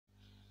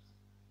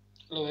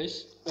Hello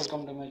guys,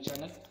 welcome to my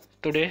channel.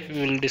 Today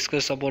we will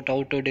discuss about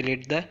how to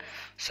delete the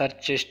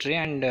search history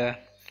and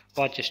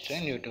watch history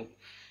on YouTube.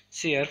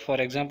 See here,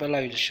 for example,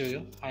 I will show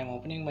you. I am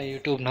opening my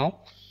YouTube now.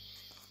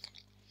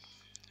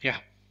 Yeah.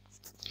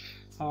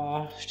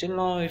 Still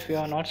now, if you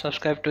are not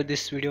subscribed to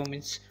this video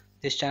means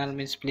this channel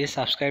means please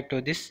subscribe to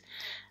this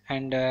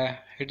and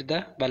hit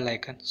the bell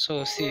icon.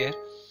 So see here,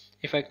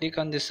 if I click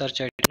on this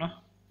search item,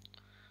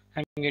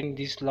 I'm getting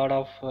this lot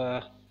of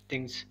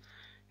things.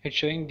 It's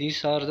showing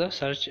these are the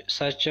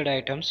searched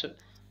items.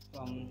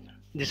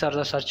 These are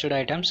the searched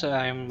items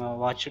I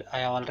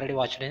already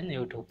watched in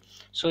YouTube.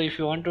 So if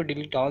you want to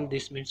delete all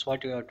this means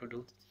what you have to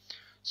do.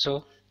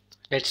 So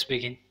let's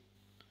begin.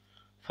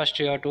 First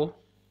you have to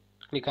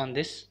click on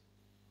this.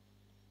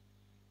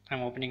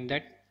 I'm opening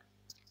that,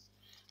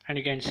 and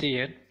you can see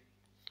here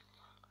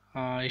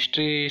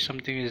history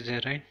something is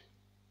there, right?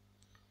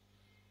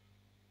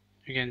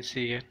 You can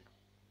see here.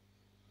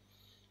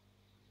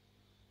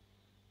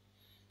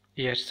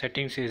 Here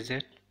settings is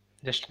there.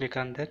 Just click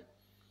on that.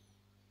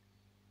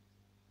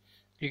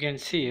 You can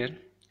see here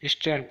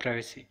history and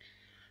privacy.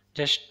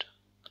 Just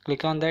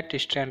click on that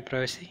history and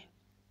privacy.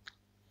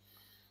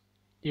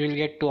 You will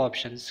get two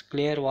options: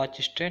 clear watch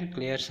history and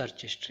clear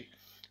search history.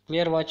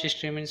 Clear watch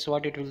history means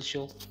what it will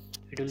show.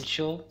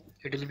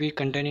 It will be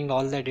containing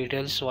all the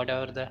details,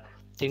 whatever the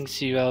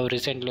things you have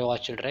recently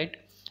watched, right?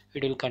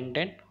 It will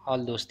contain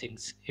all those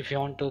things. If you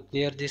want to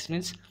clear this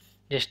means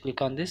just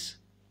click on this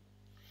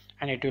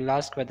and it will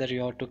ask whether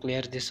you have to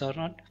clear this or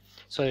not.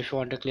 So if you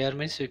want to clear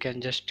means you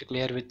can just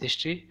clear with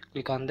history.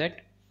 Click on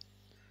that.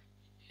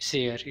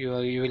 See here,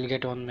 you will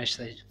get one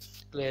message: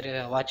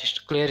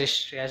 clear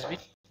history has been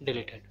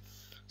deleted.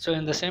 So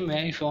in the same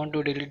way, if you want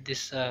to delete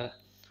this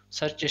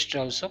search history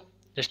also,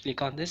 just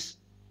click on this.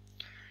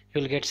 You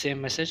will get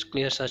same message: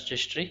 clear search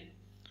history.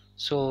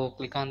 So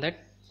click on that.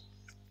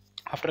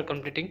 After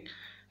completing,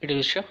 it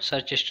will show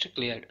search history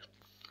cleared.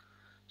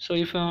 So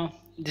if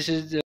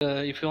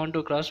if you want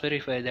to cross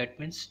verify, that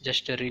means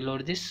just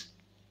reload this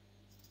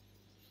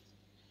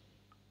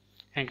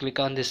and click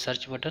on this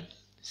search button.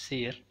 See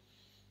here,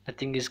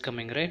 nothing is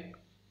coming, right?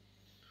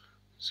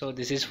 So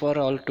this is for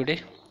all today.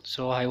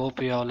 So I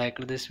hope you have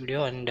liked this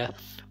video, and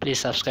please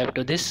subscribe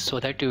to this so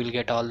that you will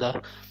get all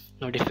the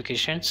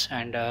notifications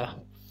and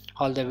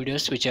all the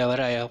videos whichever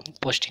I am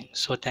posting.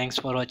 So thanks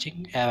for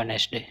watching. Have a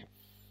nice day.